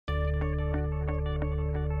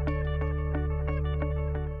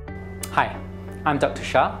Hi, I'm Dr.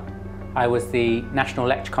 Shah. I was the National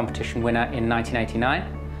Lecture Competition winner in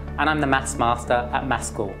 1989 and I'm the Maths Master at Maths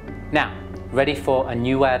School. Now, ready for a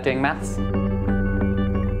new way of doing maths? I'm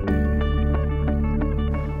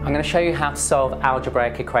going to show you how to solve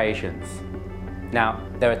algebraic equations. Now,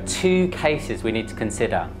 there are two cases we need to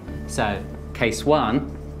consider. So, case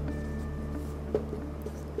 1,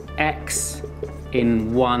 x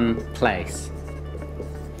in one place.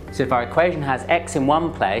 So if our equation has x in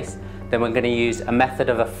one place, then we're going to use a method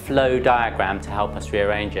of a flow diagram to help us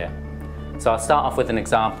rearrange it. So I'll start off with an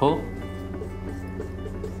example.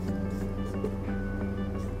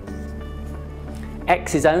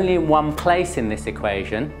 X is only in one place in this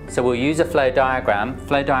equation, so we'll use a flow diagram.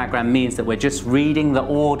 Flow diagram means that we're just reading the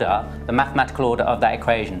order, the mathematical order of that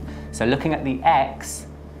equation. So looking at the x,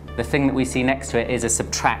 the thing that we see next to it is a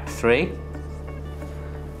subtract 3.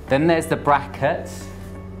 Then there's the brackets.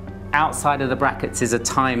 Outside of the brackets is a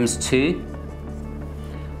times 2.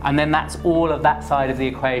 And then that's all of that side of the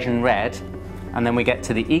equation read. And then we get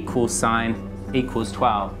to the equals sign, equals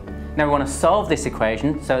 12. Now we want to solve this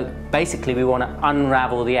equation, so basically we want to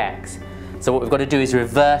unravel the x. So what we've got to do is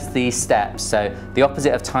reverse these steps. So the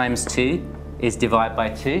opposite of times 2 is divide by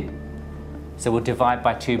 2. So we'll divide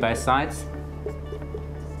by 2 both sides.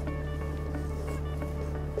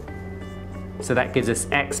 So that gives us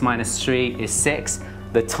x minus 3 is 6.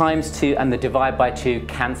 The times 2 and the divide by 2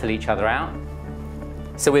 cancel each other out.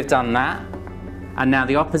 So we've done that. And now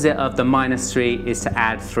the opposite of the minus 3 is to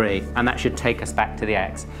add 3. And that should take us back to the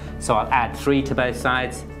x. So I'll add 3 to both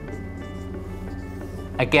sides.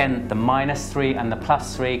 Again, the minus 3 and the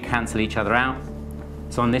plus 3 cancel each other out.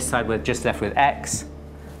 So on this side we're just left with x.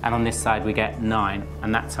 And on this side we get 9.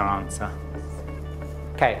 And that's our answer.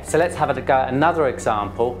 Okay, so let's have a go at another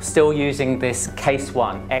example, still using this case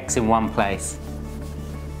 1, x in one place.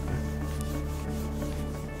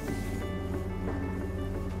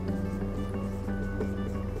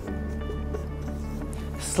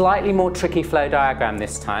 Slightly more tricky flow diagram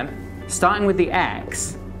this time. Starting with the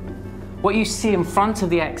x, what you see in front of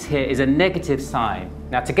the x here is a negative sign.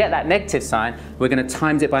 Now to get that negative sign, we're going to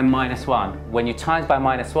times it by minus 1. When you times by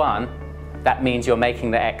minus 1, that means you're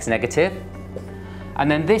making the x negative. And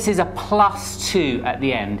then this is a plus 2 at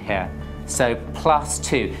the end here. So plus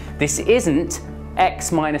 2. This isn't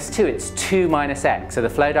x minus 2, it's 2 minus x. So the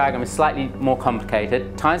flow diagram is slightly more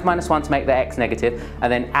complicated. Times minus 1 to make the x negative,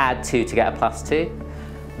 and then add 2 to get a plus 2.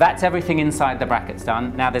 That's everything inside the brackets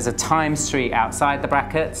done. Now there's a times 3 outside the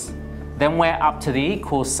brackets. Then we're up to the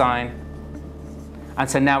equals sign. And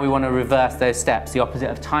so now we want to reverse those steps. The opposite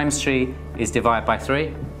of times 3 is divide by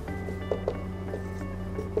 3.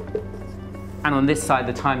 And on this side,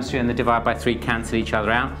 the times 3 and the divide by 3 cancel each other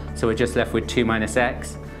out. So we're just left with 2 minus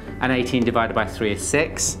x. And 18 divided by 3 is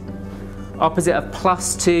 6. Opposite of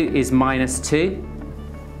plus 2 is minus 2.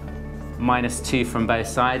 Minus 2 from both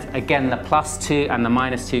sides. Again, the plus 2 and the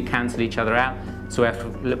minus 2 cancel each other out. So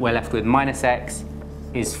we're left with minus x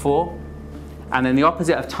is 4. And then the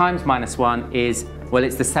opposite of times minus 1 is, well,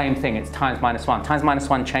 it's the same thing. It's times minus 1. Times minus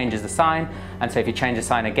 1 changes the sign. And so if you change the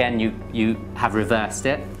sign again, you have reversed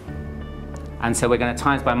it. And so we're going to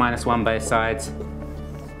times by minus 1 both sides.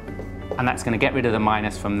 And that's going to get rid of the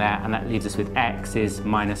minus from there. And that leaves us with x is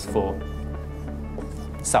minus 4.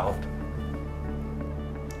 Solved.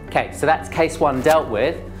 Okay, so that's case 1 dealt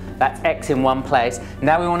with. That's x in one place.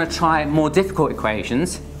 Now we want to try more difficult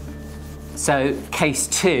equations. So case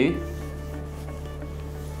 2,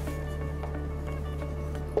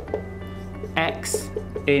 x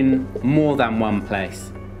in more than one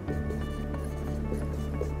place.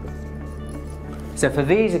 So for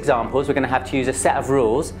these examples, we're going to have to use a set of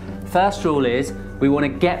rules. First rule is we want to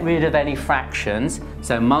get rid of any fractions.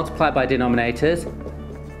 So multiply by denominators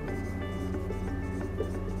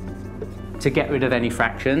to get rid of any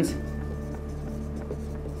fractions.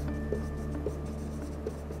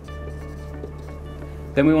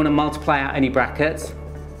 Then we want to multiply out any brackets,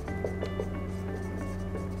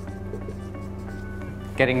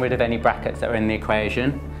 getting rid of any brackets that are in the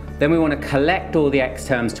equation. Then we want to collect all the x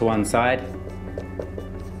terms to one side.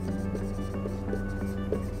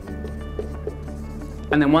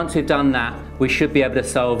 And then once we've done that, we should be able to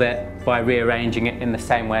solve it by rearranging it in the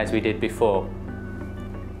same way as we did before.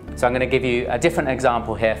 So I'm going to give you a different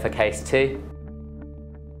example here for case 2.